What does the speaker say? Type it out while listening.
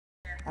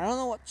I don't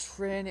know what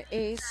train it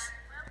is.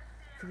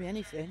 Could be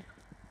anything.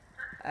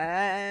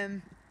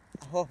 I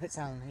hope it's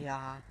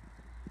LNER.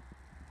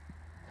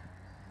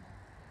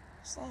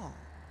 What's that?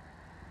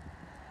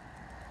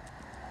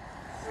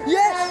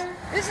 Yes!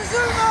 It's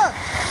AZUMA!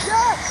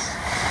 Yes!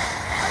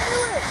 I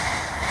knew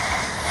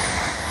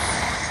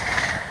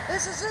it!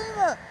 It's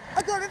AZUMA!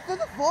 I got it for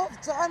the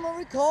 4th time on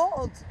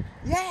record!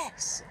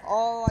 Yes!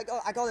 Oh,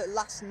 I got it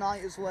last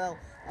night as well,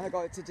 and I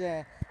got it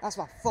today. That's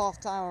my 4th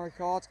time on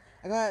record.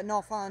 I got it at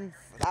Northallerton.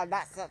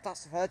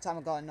 That's the 3rd time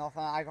I got it at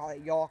Northallerton. I got it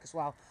at York as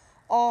well.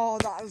 Oh,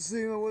 that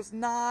AZUMA was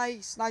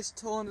nice. Nice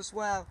tone as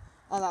well.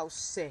 Oh, that was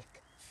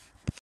sick.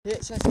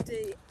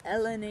 HSD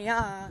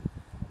LNER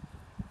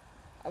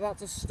about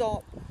to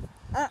stop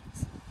at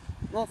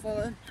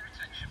Northallerton. Your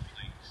attention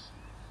please.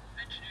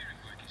 Engineering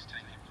work is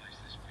taking place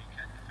this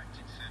weekend,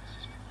 affecting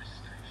services from this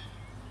station.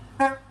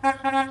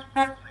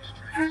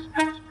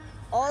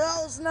 Oh, that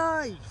was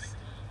nice.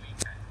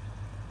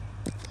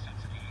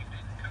 Saturday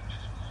evening,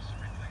 coaches will also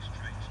replace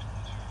trains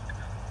towards York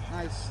and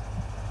Nice.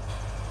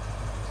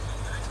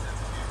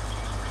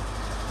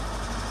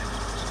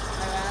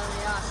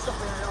 LNER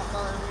stopping at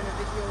Northallerton. I'm going to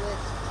video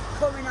this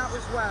coming out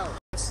as well.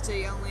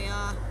 ST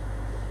LNER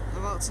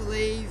about to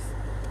leave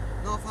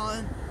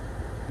Northallerton.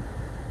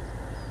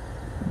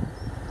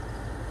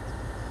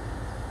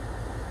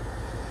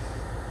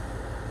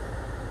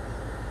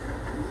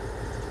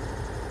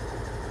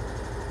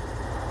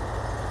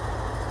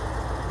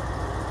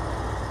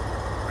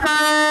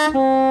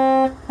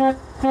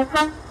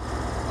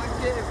 Thank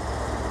you.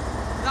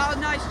 That was a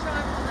nice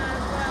drive on there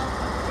as well.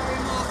 Thank you very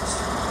much.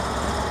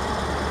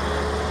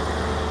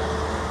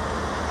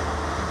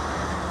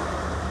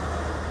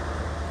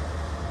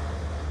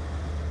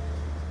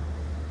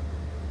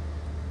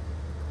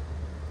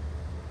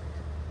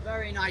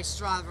 Very nice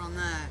driver on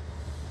there.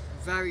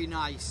 Very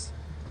nice.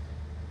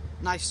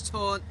 Nice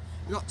tone.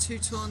 We got 2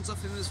 tones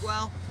off him as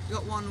well. We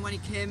got one when he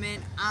came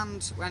in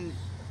and when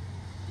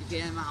he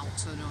came out.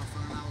 So no,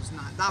 that was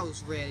nice. That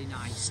was really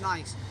nice.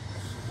 Nice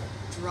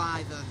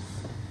driver.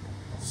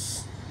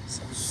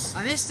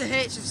 I missed the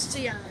HFT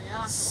area.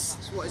 That's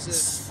what is a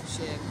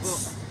shame.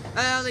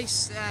 But at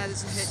least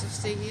there's a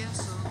HFT here.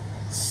 So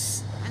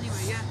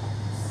anyway, yeah.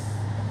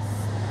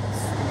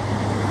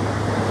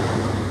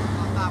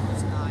 That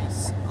was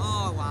nice.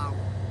 Oh wow.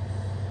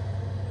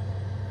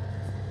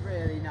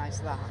 Really nice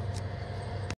that.